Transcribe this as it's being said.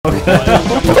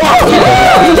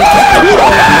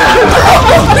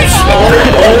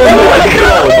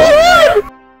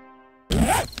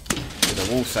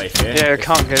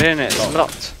can't get in it. It's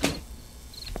locked.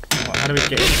 How do we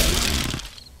get in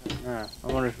Yeah, I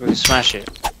wonder if we can smash it.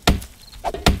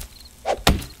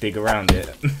 Dig around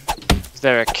it. Is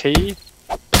there a key?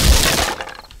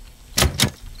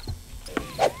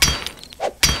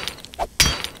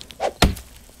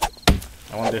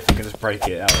 I wonder if we can just break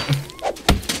it out.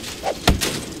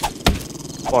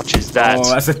 Watch his dad. Oh,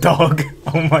 that's a dog.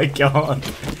 Oh my god.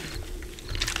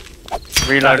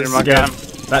 Reloading my gun.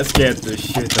 That scared the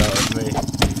shit out of me.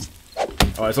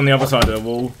 Oh, it's on the other side of the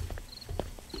wall.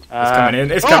 It's coming in.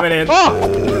 It's coming in. Oh!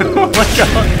 Oh my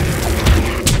god.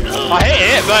 I hit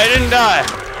it, but it didn't die.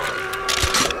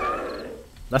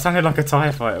 That sounded like a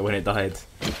TIE fighter when it died.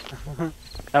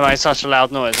 That made such a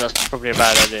loud noise. That's probably a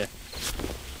bad idea.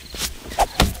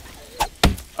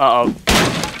 Uh-oh.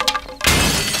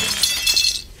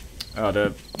 Oh,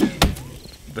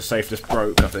 the safe just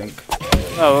broke, I think.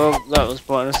 Oh, well, that was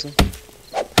pointless.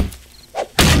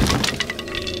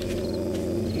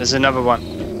 There's another one.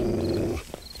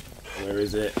 Where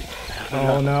is it?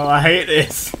 Oh no, I hate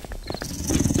this.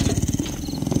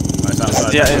 Oh, it's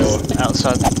outside the door. It's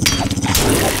outside.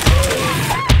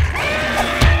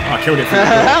 Oh, I killed it from the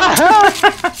door.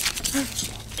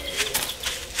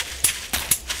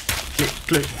 Click,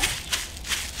 click.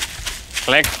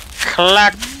 Click,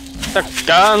 clack. The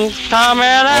gun's coming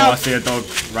out. Oh, I see a dog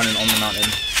running on the mountain.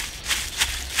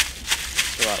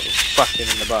 Right, we're fucking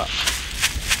in the butt.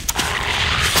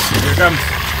 Here it comes.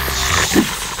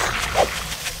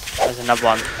 There's another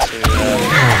one to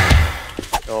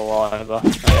go over.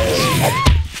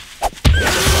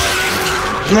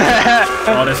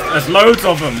 Oh, there's loads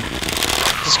of them.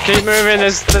 Just keep moving.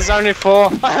 There's only 4.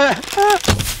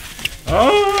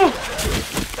 Oh!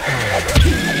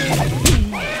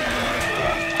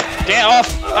 Get off!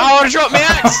 Oh, I dropped my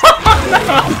axe!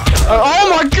 Oh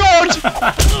my god! It's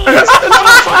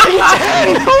another fucking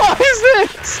 10! What is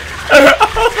this?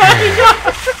 Oh my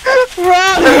god!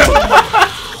 Run!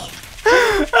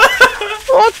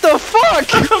 What the fuck?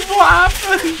 What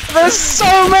happened? There's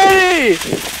so many!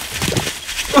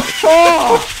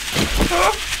 Oh!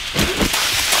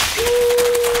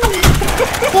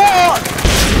 What?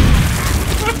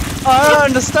 I don't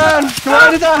understand.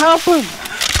 Why did that happen?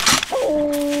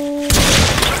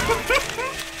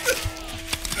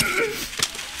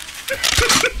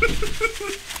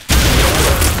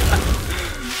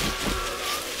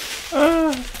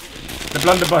 The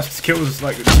blunderbuss kills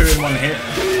like 2 in 1 hit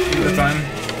all the time.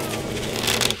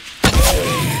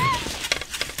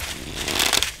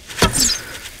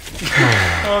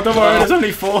 Oh, don't worry, there's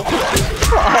only 4. As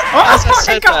I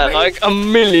said that, like a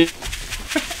million.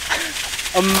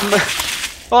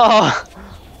 Oh,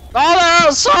 they're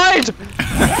outside!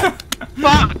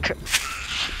 Fuck!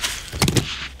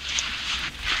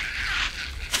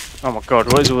 Oh my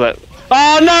god, what is all that?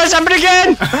 Oh no, it's happened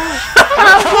again!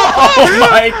 Oh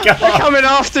my god! They're coming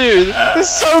after you! There's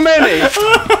so many!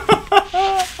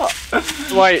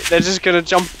 Wait, they're just gonna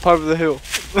jump up over the hill.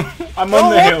 I'm on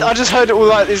the hill. I just heard all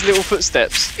like these little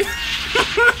footsteps.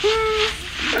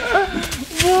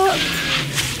 What?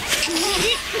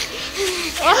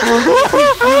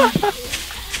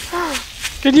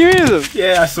 Can you hear them?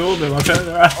 Yeah, I saw them. I turned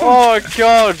around. Oh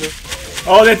god!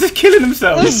 Oh, they're just killing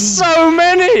themselves. There's so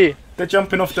many! They're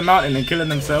jumping off the mountain and killing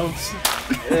themselves.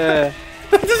 Yeah.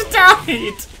 They just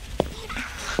died.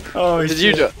 Oh, Did shit.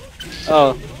 you do it?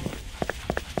 Oh.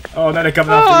 Oh, no, they're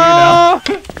coming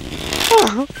after you now.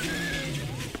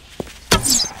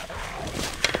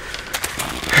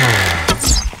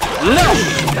 No!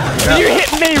 You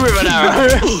hit me with an arrow!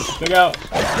 Look out.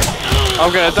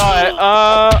 I'm gonna die.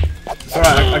 It's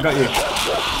alright, I got you.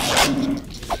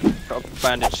 Got a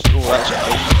bandage. Oh, that's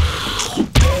okay.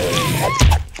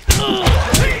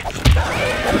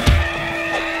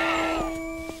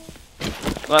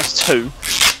 That's 2.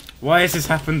 Why has this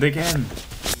happened again?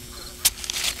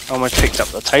 I almost picked up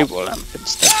the table lamp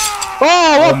instead.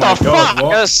 Oh, what my the God, fuck?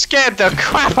 what? That scared the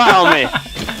crap out of me.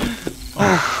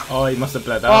 Oh, he must have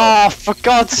bled out. Oh, for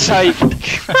God's sake.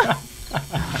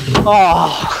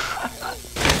 Oh.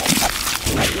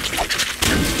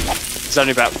 It's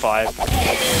only about 5.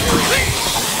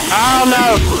 Oh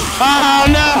no! Oh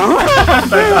no!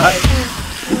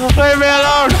 Leave me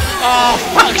alone! Oh,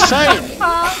 fuck's sake!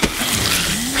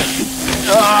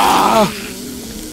 Oh.